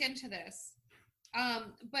have to look into this.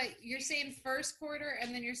 But you're saying first quarter,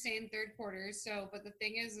 and then you're saying third quarter. So, but the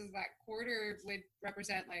thing is that quarter would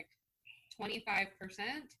represent like 25%,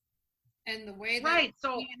 and the way that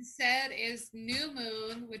Ian said is new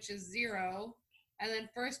moon, which is 0, and then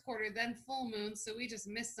first quarter, then full moon. So we just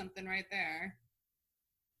missed something right there.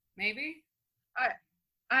 Maybe.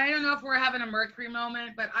 I don't know if we're having a Mercury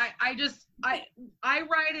moment, but I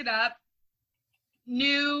write it up.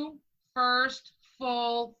 New, first,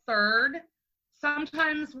 full, third.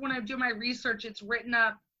 Sometimes when I do my research, it's written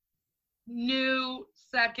up new,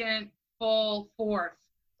 second, full, fourth.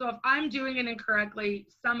 So if I'm doing it incorrectly,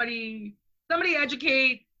 somebody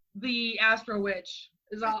educate the Astro Witch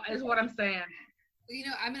is what I'm saying.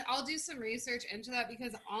 I'll do some research into that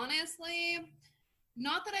because honestly,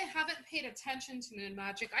 not that I haven't paid attention to moon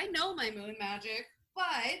magic. I know my moon magic,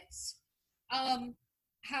 but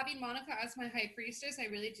having Monica as my high priestess, I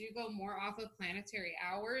really do go more off of planetary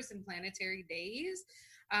hours and planetary days.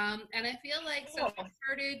 And I feel like since I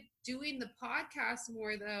started doing the podcast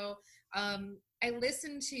more though, I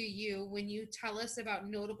listen to you when you tell us about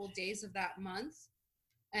notable days of that month.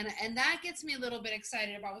 And that gets me a little bit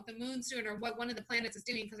excited about what the moon's doing or what one of the planets is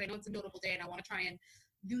doing because I know it's a notable day and I want to try and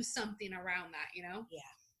do something around that, you know? Yeah,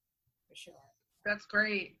 for sure. That's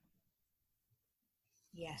great.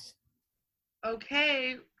 Yes.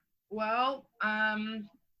 Okay. Well,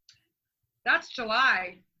 that's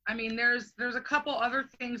July. I mean, there's a couple other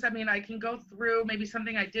things. I mean, I can go through maybe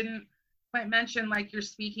something I didn't quite mention, like you're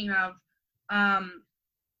speaking of.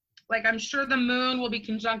 Like I'm sure the moon will be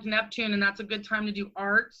conjunct Neptune, and that's a good time to do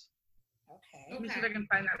art. Okay. Let me see if I can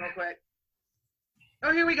find that real quick.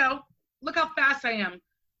 Oh, here we go. Look how fast I am. Okay.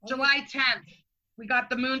 July 10th, we got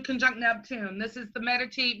the moon conjunct Neptune. This is the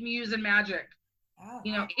meditate, muse, and magic. Oh,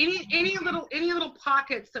 you know, any little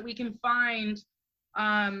pockets that we can find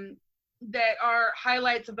that are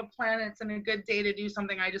highlights of the planets and a good day to do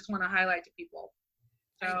something. I just want to highlight to people.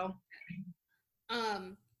 So,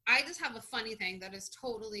 I just have a funny thing that is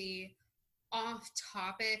totally off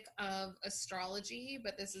topic of astrology,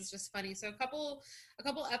 but this is just funny. So a couple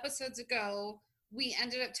episodes ago, we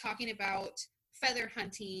ended up talking about feather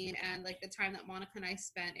hunting and like the time that Monica and I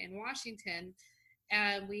spent in Washington.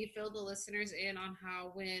 And we filled the listeners in on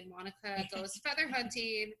how when Monica goes feather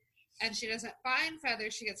hunting and she doesn't find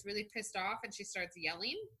feathers, she gets really pissed off and she starts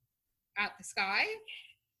yelling at the sky.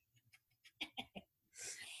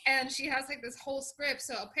 And she has like this whole script.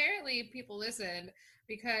 So apparently people listened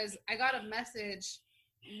because I got a message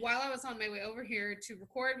while I was on my way over here to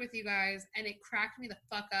record with you guys and it cracked me the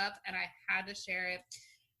fuck up and I had to share it.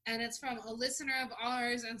 And it's from a listener of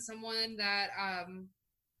ours and someone that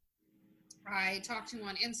I talked to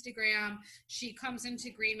on Instagram. She comes into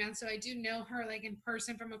Greenman, so I do know her like in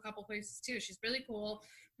person from a couple places too. She's really cool.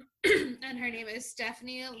 And her name is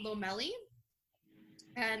Stephanie Lomelli.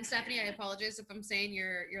 And Stephanie, I apologize if I'm saying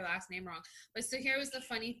your last name wrong. But so here was the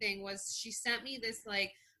funny thing was she sent me this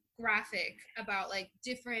like graphic about like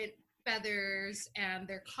different feathers and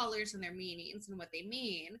their colors and their meanings and what they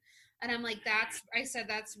mean. And I'm like, I said,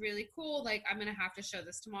 that's really cool. Like, I'm going to have to show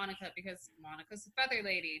this to Monica because Monica's a feather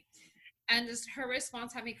lady. And just her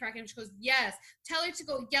response had me cracking. She goes, yes, tell her to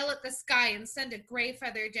go yell at the sky and send a gray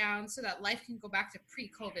feather down so that life can go back to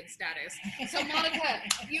pre-COVID status. So, Monica,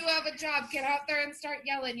 you have a job. Get out there and start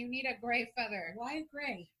yelling. You need a gray feather. Why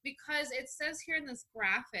gray? Because it says here in this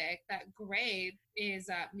graphic that gray is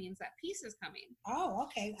means that peace is coming. Oh,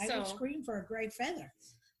 okay. I will scream for a gray feather.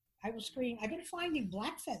 I will scream. I've been finding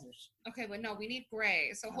black feathers. Okay, but no, we need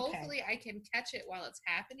gray. So hopefully I can catch it while it's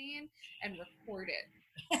happening and record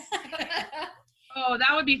it. Oh,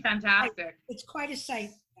 that would be fantastic. It's quite a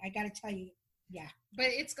sight. I got to tell you. Yeah. But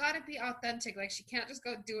it's got to be authentic. Like, she can't just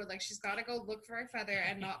go do it. Like, she's got to go look for a feather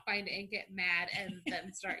and not find it and get mad and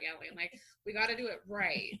then start yelling. Like, we got to do it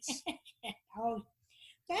right. Oh,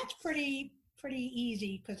 that's pretty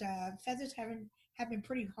easy because feathers have been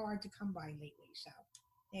pretty hard to come by lately. So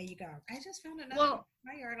there you go. I just found another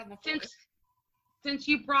my yard on the floor. Since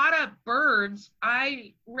you brought up birds,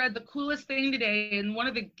 I read the coolest thing today, and one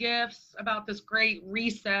of the gifts about this great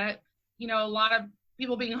reset, you know, a lot of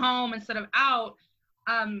people being home instead of out,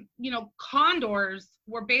 you know, condors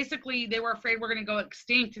were they were afraid we're going to go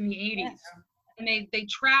extinct in the 80s. Yes. And they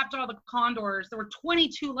trapped all the condors. There were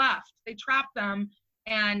 22 left. They trapped them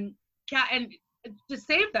and to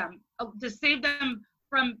save them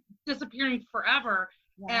from disappearing forever.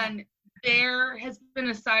 Yeah. And there has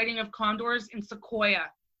been a sighting of condors in Sequoia.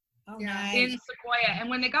 Oh, nice. In Sequoia.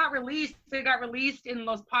 And when they got released in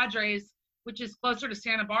Los Padres, which is closer to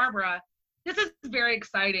Santa Barbara. This is very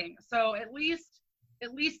exciting. So at least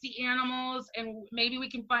the animals, and maybe we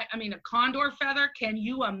can find, a condor feather. Can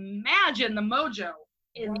you imagine the mojo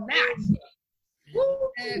in that?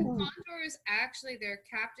 And condors, actually, their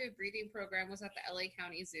captive breeding program was at the LA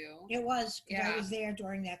County Zoo. It was. Yeah. I was there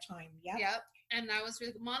during that time. Yep. And that was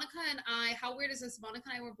really Monica and I. How weird is this? Monica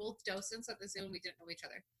and I were both docents at the zoo, and we didn't know each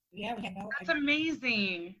other. Yeah, we had no. That's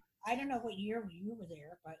amazing. I don't know what year you were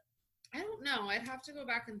there, but I don't know. I'd have to go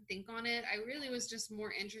back and think on it. I really was just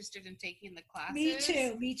more interested in taking the classes.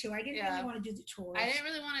 Me too. I didn't really want to do the tours. I didn't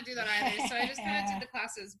really want to do that either, so I just kind of did the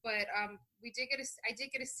classes. But I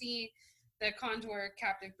did get to see the condor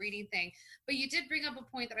captive breeding thing. But you did bring up a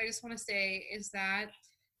point that I just want to say is that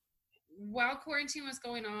while quarantine was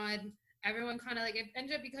going on, everyone kind of like, it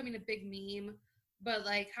ended up becoming a big meme but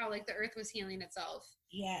like how like the earth was healing itself.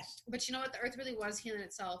 Yes. But you know what? The earth really was healing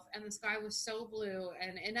itself, and the sky was so blue.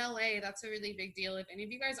 And in LA, that's a really big deal. If any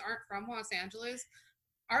of you guys aren't from Los Angeles,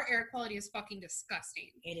 our air quality is fucking disgusting.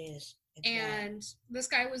 It is. It's And the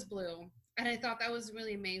sky was blue. And I thought that was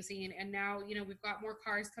really amazing. And now, you know, we've got more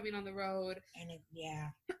cars coming on the road. And it, yeah.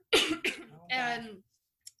 And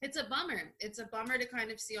it's a bummer. It's a bummer to kind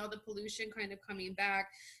of see all the pollution kind of coming back.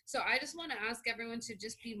 So I just want to ask everyone to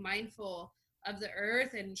just be mindful of the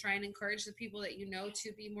earth and try and encourage the people that you know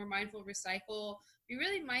to be more mindful, recycle. Be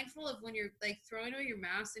really mindful of when you're like throwing away your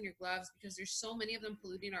masks and your gloves, because there's so many of them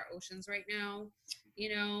polluting our oceans right now,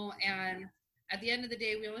 you know, and at the end of the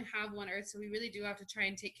day, we only have one earth, so we really do have to try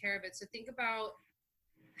and take care of it. So think about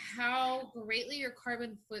how greatly your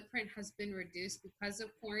carbon footprint has been reduced because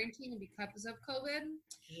of quarantine and because of COVID.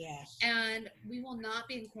 Yes. And we will not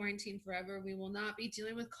be in quarantine forever. We will not be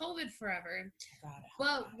dealing with COVID forever.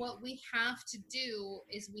 But what we have to do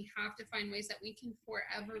is we have to find ways that we can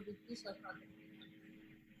forever reduce our carbon footprint.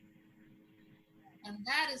 And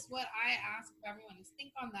that is what I ask everyone is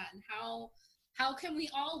think on that, and how can we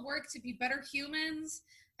all work to be better humans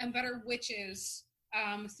and better witches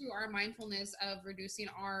through our mindfulness of reducing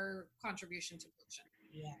our contribution to pollution.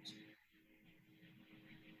 Yes.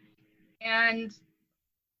 And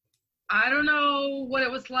I don't know what it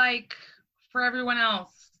was like for everyone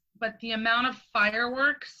else, but the amount of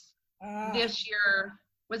fireworks this year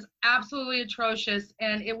was absolutely atrocious,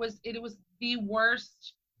 and it was the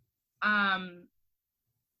worst.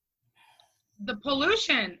 The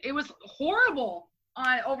pollution, it was horrible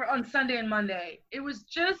on Sunday and Monday. It was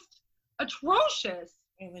just atrocious.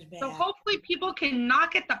 It was bad. So hopefully people can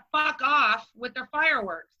knock it the fuck off with their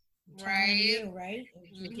fireworks. Right? Right? It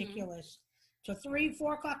was ridiculous. So 3,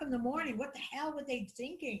 4 o'clock in the morning, what the hell were they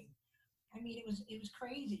thinking? I mean, it was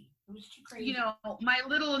crazy. It was too crazy. You know, my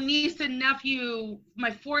little niece and nephew,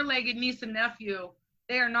 my 4-legged niece and nephew,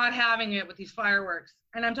 they are not having it with these fireworks.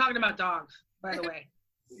 And I'm talking about dogs, by the way.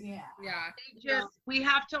 Yeah. We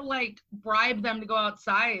have to like bribe them to go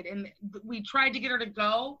outside, and we tried to get her to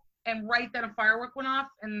go, and right then a firework went off,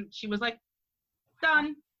 and she was like,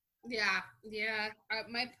 done. Yeah.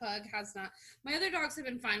 My pug has not. My other dogs have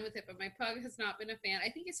been fine with it, but my pug has not been a fan. I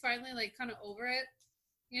think he's finally like kind of over it,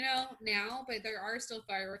 you know, now. But there are still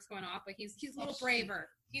fireworks going off. But he's a little braver.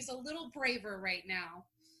 He's a little braver right now.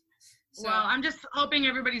 So. Well, I'm just hoping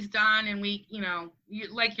everybody's done, and we, you know,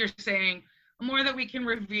 like you're saying, the more that we can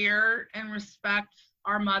revere and respect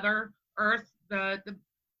our Mother Earth, the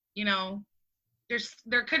you know,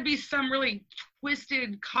 there could be some really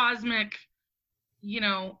twisted cosmic, you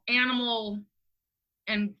know, animal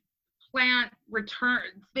and plant return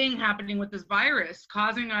thing happening with this virus,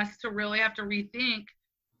 causing us to really have to rethink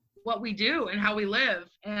what we do and how we live.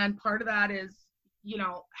 And part of that is, you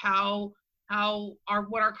know,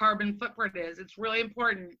 what our carbon footprint is. It's really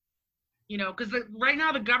important, you know, because right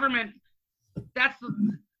now the government, that's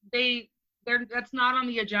not on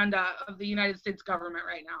the agenda of the United States government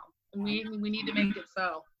right now. And we need to make it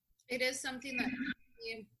so. It is something that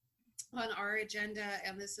on our agenda,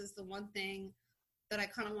 and this is the one thing that I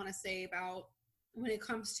kind of want to say about when it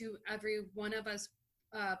comes to every one of us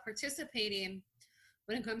participating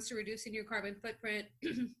when it comes to reducing your carbon footprint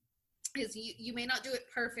is you may not do it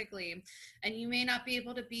perfectly, and you may not be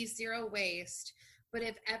able to be zero waste. But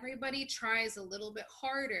if everybody tries a little bit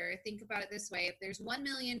harder, think about it this way. If there's 1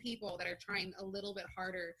 million people that are trying a little bit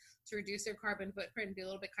harder to reduce their carbon footprint and be a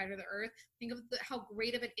little bit kinder to the earth, think of how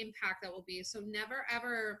great of an impact that will be. So never,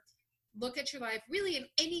 ever look at your life really in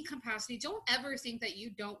any capacity. Don't ever think that you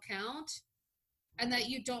don't count and that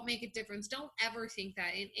you don't make a difference. Don't ever think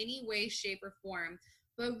that in any way, shape, or form.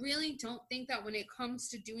 But really don't think that when it comes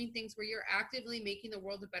to doing things where you're actively making the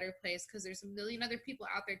world a better place, because there's a million other people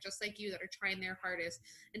out there just like you that are trying their hardest.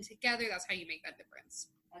 And together, that's how you make that difference.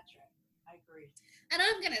 That's right. I agree. And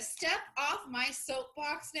I'm going to step off my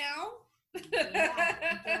soapbox now.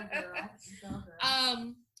 Yeah, go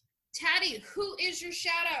girl. Taddy, who is your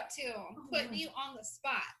shout out to? I'm putting you on the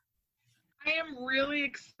spot. I am really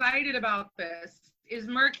excited about this. Is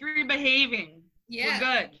Mercury behaving? Yeah. We're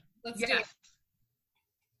good. Let's do it.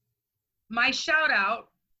 My shout out,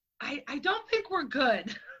 I don't think we're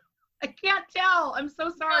good. I can't tell. I'm so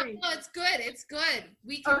sorry. No, it's good. It's good.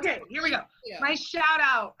 Okay, here we go. My shout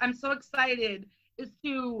out, I'm so excited, is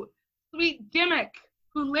to Sweet Dimmick,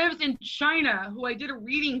 who lives in China, who I did a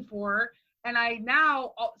reading for. And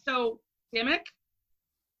so Dimmick,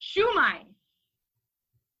 Shumai.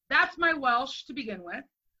 That's my Welsh to begin with.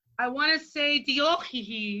 I want to say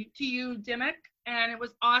diolchihi to you, Dimmick. And it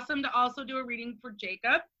was awesome to also do a reading for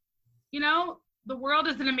Jacob. You know, the world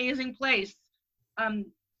is an amazing place.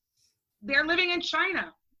 they're living in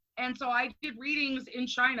China. And so I did readings in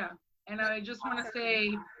China. And I just want to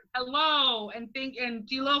say hello and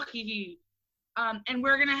dilohi. And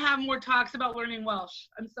we're going to have more talks about learning Welsh.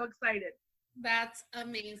 I'm so excited. That's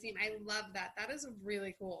amazing. I love that. That is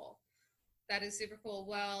really cool. That is super cool.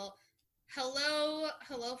 Well, hello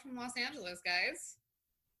from Los Angeles, guys.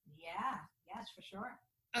 Yeah, yes, for sure.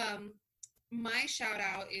 My shout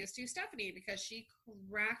out is to Stephanie because she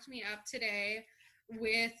cracked me up today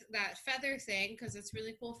with that feather thing because it's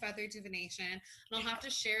really cool feather divination. And I'll have to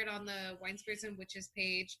share it on the Wine Spirits and Witches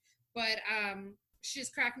page. But she's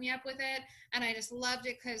cracked me up with it, and I just loved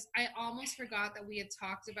it because I almost forgot that we had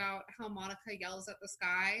talked about how Monica yells at the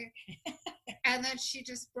sky. And then she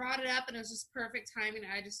just brought it up, and it was just perfect timing.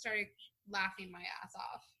 And I just started laughing my ass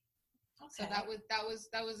off. Okay. So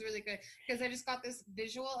that was really good because I just got this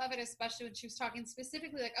visual of it, especially when she was talking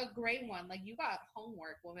specifically like a gray one. Like, you got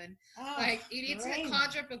homework, woman. Oh, Like, you need to gray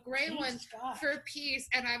conjure up a gray one. one Jesus God. for peace.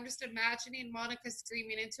 And I'm just imagining Monica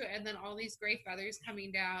screaming into it, and then all these gray feathers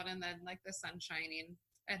coming down, and then like the sun shining,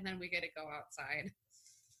 and then we get to go outside.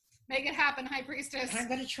 Make it happen, High Priestess. I'm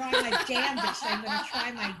going to try my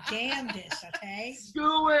damnedest. Okay?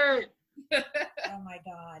 Do it. Oh my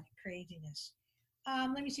God, craziness.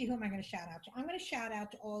 Let me see, who am I going to shout out to? I'm going to shout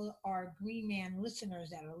out to all our Green Man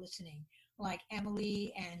listeners that are listening, like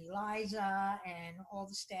Emily and Eliza and all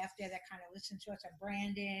the staff there that kind of listen to us, and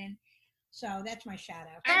Brandon. So that's my shout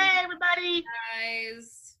out. Hey, everybody.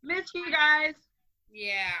 Guys. Miss you guys.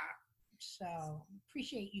 Yeah. So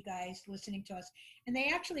appreciate you guys listening to us. And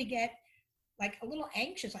they actually get like a little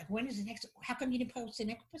anxious, like, when is the next, how come you didn't post the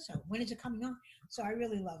next episode? When is it coming on? So I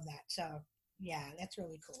really love that. So yeah, that's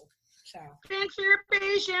really cool. So thanks for your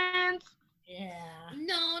patience. yeah.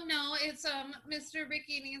 No, it's Mr.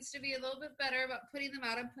 Ricky needs to be a little bit better about putting them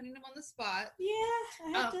out and putting them on the spot. Yeah.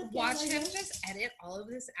 I have to Watch get him my- just edit all of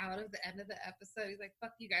this out of the end of the episode. He's like,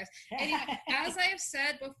 fuck you guys. Anyway, as I've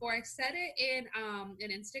said before, I said it in an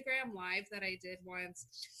Instagram live that I did once,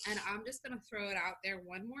 and I'm just gonna throw it out there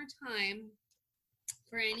one more time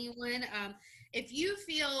for anyone. If you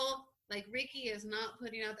feel like Ricky is not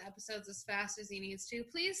putting out the episodes as fast as he needs to,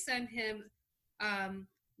 please send him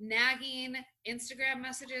nagging Instagram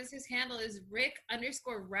messages. His handle is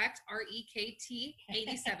Rick_Rect, REKT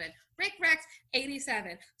 87. Rick Rect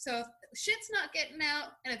 87. So if shit's not getting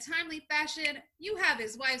out in a timely fashion, you have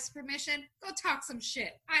his wife's permission. Go talk some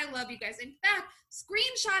shit. I love you guys. In fact,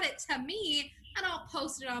 screenshot it to me and I'll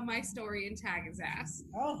post it on my story and tag his ass.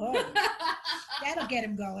 Oh, that'll get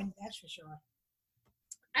him going. That's for sure.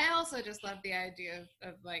 I also just love the idea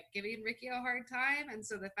of like giving Ricky a hard time, and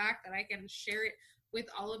so the fact that I can share it with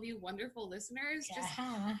all of you wonderful listeners, just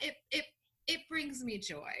it brings me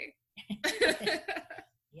joy.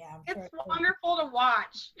 Yeah, I'm It's sure wonderful to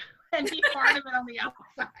watch and be part of it on the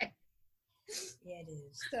outside. Yeah, it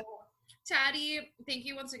is. So, Taddy, thank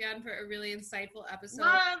you once again for a really insightful episode.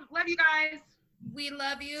 Love you guys. We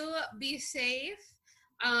love you. Be safe.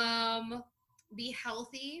 Be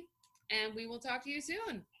healthy. And we will talk to you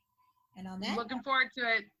soon. And on that, Looking forward to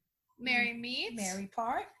it. Merry meet. Merry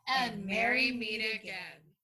part and merry meet again.